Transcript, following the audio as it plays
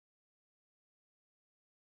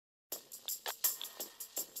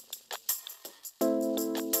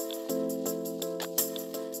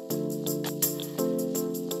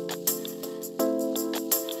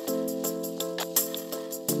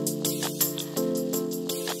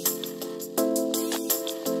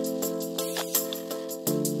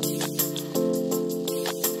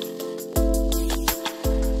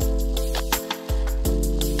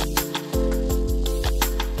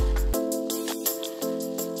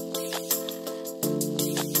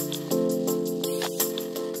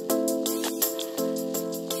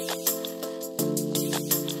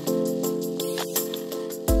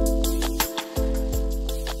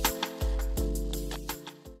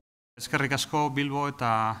Eskerrik asko Bilbo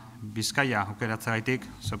eta Bizkaia aukeratzegaitik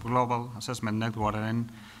Sub-global Assessment Networkaren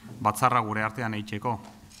batzarra gure artean egiteko.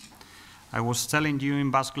 I was telling you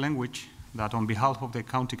in Basque language that on behalf of the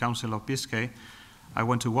County Council of Biscay, I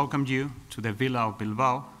want to welcome you to the villa of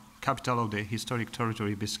Bilbao, capital of the historic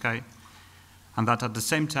territory Biscay, and that at the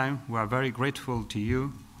same time we are very grateful to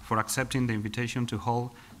you for accepting the invitation to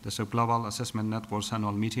hold the Sub-global Assessment Network's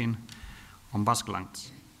annual meeting on Basque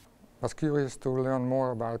lands. I was curious to learn more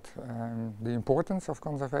about the importance of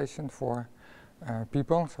conservation for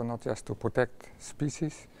people, so not just to protect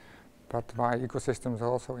species, but why ecosystems are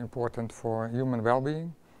also important for human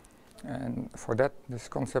well-being. And for that, this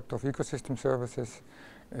concept of ecosystem services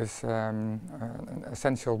is an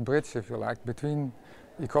essential bridge, if you like, between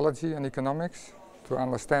ecology and economics to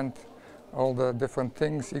understand all the different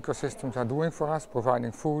things ecosystems are doing for us,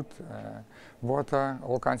 providing food, water,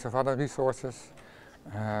 all kinds of other resources.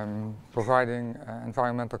 Providing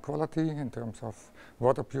environmental quality in terms of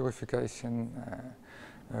water purification,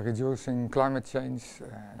 reducing climate change,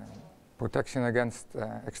 protection against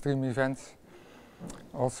extreme events.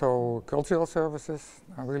 Also, cultural services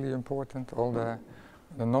are really important, all the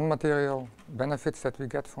non-material benefits that we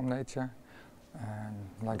get from nature,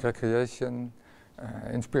 like recreation,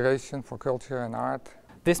 inspiration for culture and art.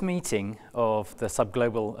 This meeting of the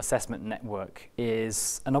Sub-global Assessment Network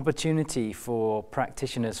is an opportunity for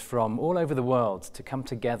practitioners from all over the world to come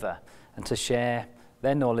together and to share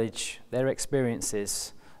their knowledge, their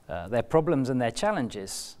experiences, their problems and their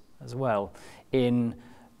challenges as well in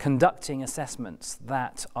conducting assessments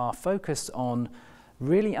that are focused on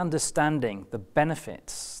really understanding the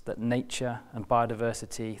benefits that nature and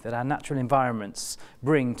biodiversity, that our natural environments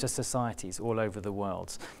bring to societies all over the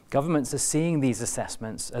world. Governments are seeing these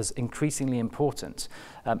assessments as increasingly important,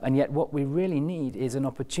 and yet what we really need is an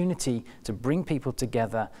opportunity to bring people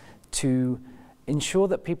together to ensure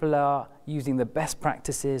that people are using the best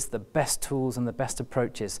practices, the best tools and the best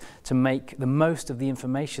approaches to make the most of the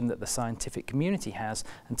information that the scientific community has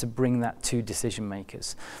and to bring that to decision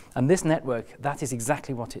makers. And this network, that is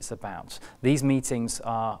exactly what it's about. These meetings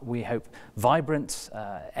are, we hope, vibrant,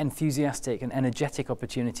 enthusiastic and energetic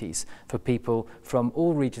opportunities for people from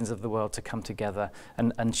all regions of the world to come together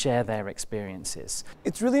and share their experiences.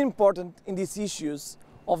 It's really important in these issues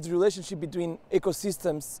of the relationship between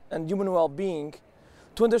ecosystems and human well-being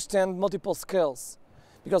to understand multiple scales,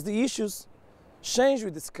 because the issues change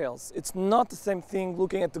with the scales. It's not the same thing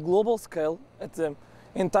looking at the global scale, at the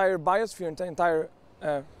entire biosphere, the entire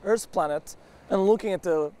Earth's planet, and looking at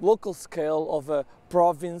the local scale of a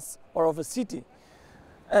province or of a city.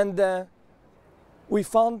 And we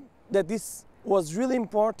found that this was really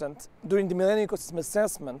important during the Millennium Ecosystem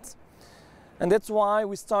Assessment. And that's why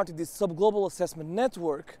we started this Sub-global Assessment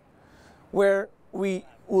Network, where we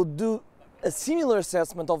will do a similar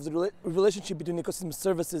assessment of the relationship between ecosystem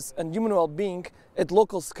services and human well-being at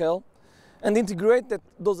local scale, and integrate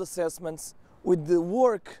those assessments with the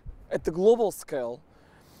work at the global scale,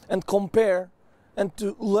 and compare and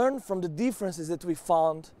to learn from the differences that we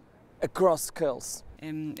found across scales.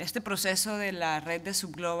 Este proceso de la red de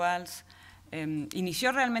subglobals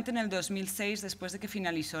inició realmente en el 2006, después de que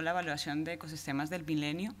finalizó la evaluación de ecosistemas del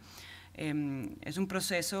milenio. Es un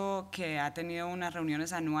proceso que ha tenido unas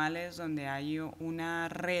reuniones anuales donde hay una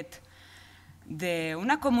red de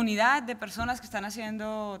una comunidad de personas que están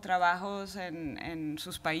haciendo trabajos en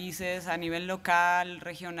sus países a nivel local,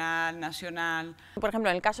 regional, nacional. Por ejemplo,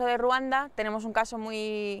 en el caso de Ruanda tenemos un caso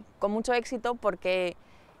con mucho éxito porque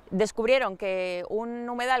descubrieron que un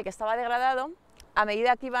humedal que estaba degradado, a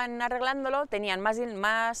medida que iban arreglándolo, tenían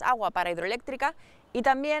más agua para hidroeléctrica y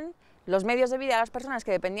también los medios de vida de las personas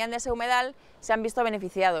que dependían de ese humedal se han visto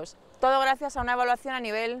beneficiados. Todo gracias a una evaluación a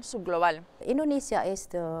nivel subglobal. Indonesia is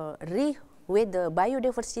rich with the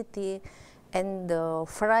biodiversity and the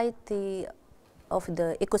variety of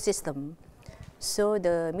the ecosystem. So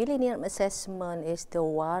the Millennium Assessment is the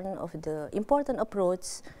one of the important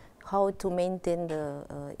approach how to maintain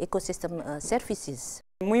the ecosystem services.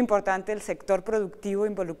 Muy importante el sector productivo,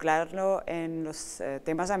 involucrarlo en los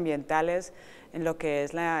temas ambientales, en lo que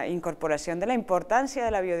es la incorporación de la importancia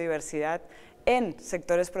de la biodiversidad en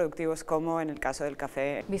sectores productivos como en el caso del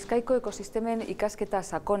café. Bizkaiko ekosistemen ikasketa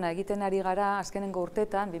sakona egiten ari gara azkenengo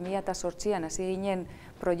urtetan, 2008an hasi ginen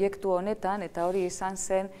proiektu honetan, eta hori izan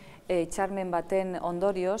zen hitzarmen baten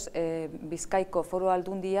ondorioz Bizkaiko Foru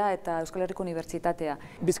Aldundia eta Euskal Herriko Unibertsitatea.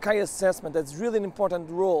 Bizkai assessment has really an important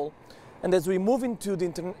role. And as we move into the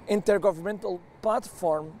intergovernmental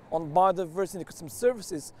platform on biodiversity and ecosystem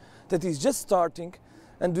services that is just starting,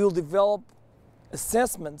 and we'll develop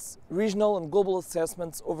assessments, regional and global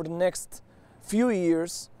assessments over the next few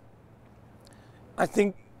years, I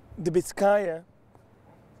think the Vizcaya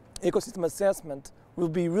ecosystem assessment will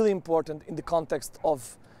be really important in the context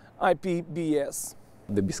of IPBES.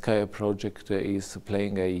 The Vizcaya project is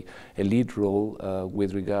playing a lead role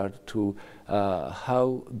with regard to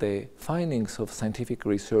how the findings of scientific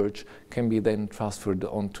research can be then transferred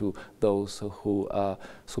onto those who are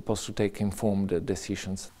supposed to take informed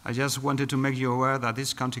decisions. I just wanted to make you aware that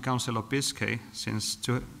this County Council of Biscay, since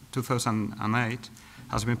 2008,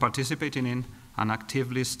 has been participating in and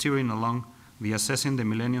actively steering along the Assessing the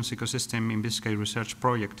Millennium's Ecosystem in Biscay research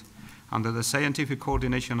project under the scientific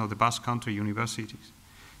coordination of the Basque Country Universities,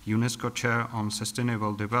 UNESCO Chair on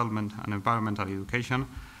Sustainable Development and Environmental Education,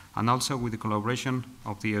 and also with the collaboration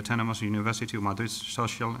of the Autonomous University of Madrid's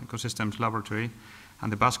Social Ecosystems Laboratory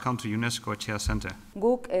and the Basque Country UNESCO Etxea Center.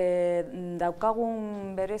 Guk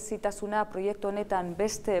daukagun berezitasuna proiektu honetan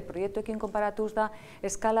beste proiektuekin konparatuz da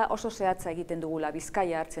eskala oso zehatza egiten dugula,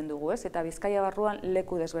 Bizkaia hartzen dugu, ez? Eta Bizkaia barruan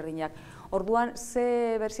leku desberdinak. Orduan,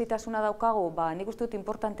 ze berezitasuna daukagu? Ba, nik uste dut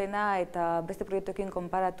importantena eta beste proiektuekin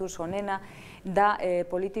konparatuz honena da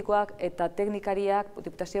politikoak eta teknikariak,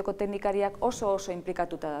 diputazioko teknikariak oso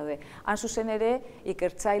implikatuta daude. Han zuzen ere,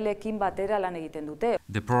 ikertzaileekin batera lan egiten dute.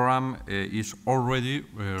 The program is already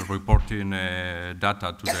reporting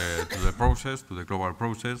data to the process, to the global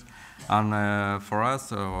process, and for us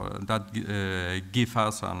that gives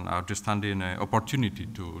us an outstanding opportunity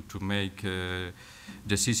to make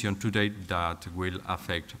decisions today that will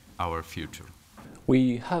affect our future.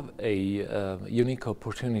 We have a unique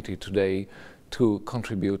opportunity today to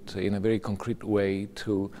contribute in a very concrete way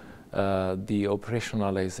to the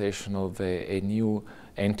operationalization of a new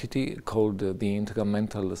entity called the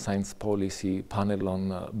Intergovernmental Science Policy Panel on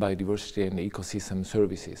Biodiversity and Ecosystem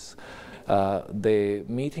Services. The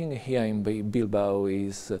meeting here in Bilbao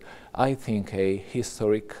is, I think, a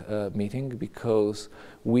historic meeting because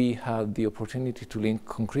we have the opportunity to link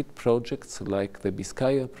concrete projects like the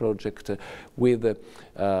Vizcaya project with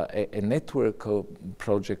a network of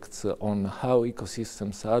projects on how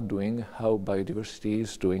ecosystems are doing, how biodiversity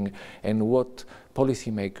is doing, and what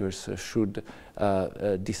policymakers should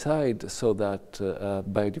decide so that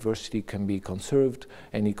biodiversity can be conserved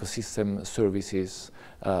and ecosystem services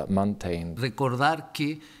maintained. Recordar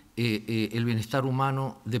que el bienestar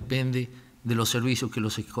humano depende de los servicios que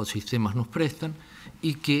los ecosistemas nos prestan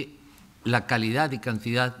y que la calidad y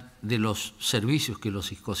cantidad de los servicios que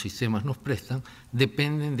los ecosistemas nos prestan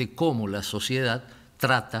dependen de cómo la sociedad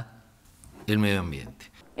trata el medio ambiente.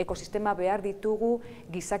 Ekosistema behar ditugu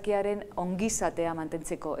gizakiaren ongizatea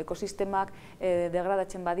mantentzeko. Ekosistemak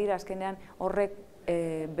degradatzen badira azkenean horrek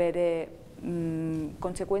bere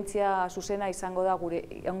kontsekuentzia zuzena izango da gure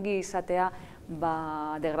ongizatea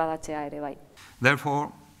degradatzea ere bai. Therefore,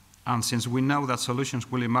 and since we know that solutions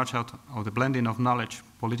will emerge out of the blending of knowledge,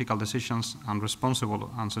 political decisions, and responsible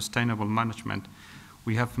and sustainable management,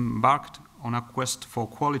 we have embarked on a quest for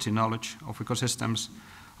quality knowledge of ecosystems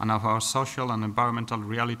and of our social and environmental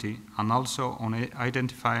reality, and also on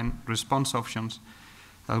identifying response options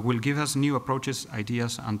that will give us new approaches,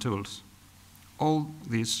 ideas, and tools. All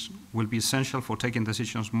this will be essential for taking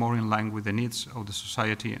decisions more in line with the needs of the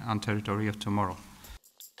society and territory of tomorrow.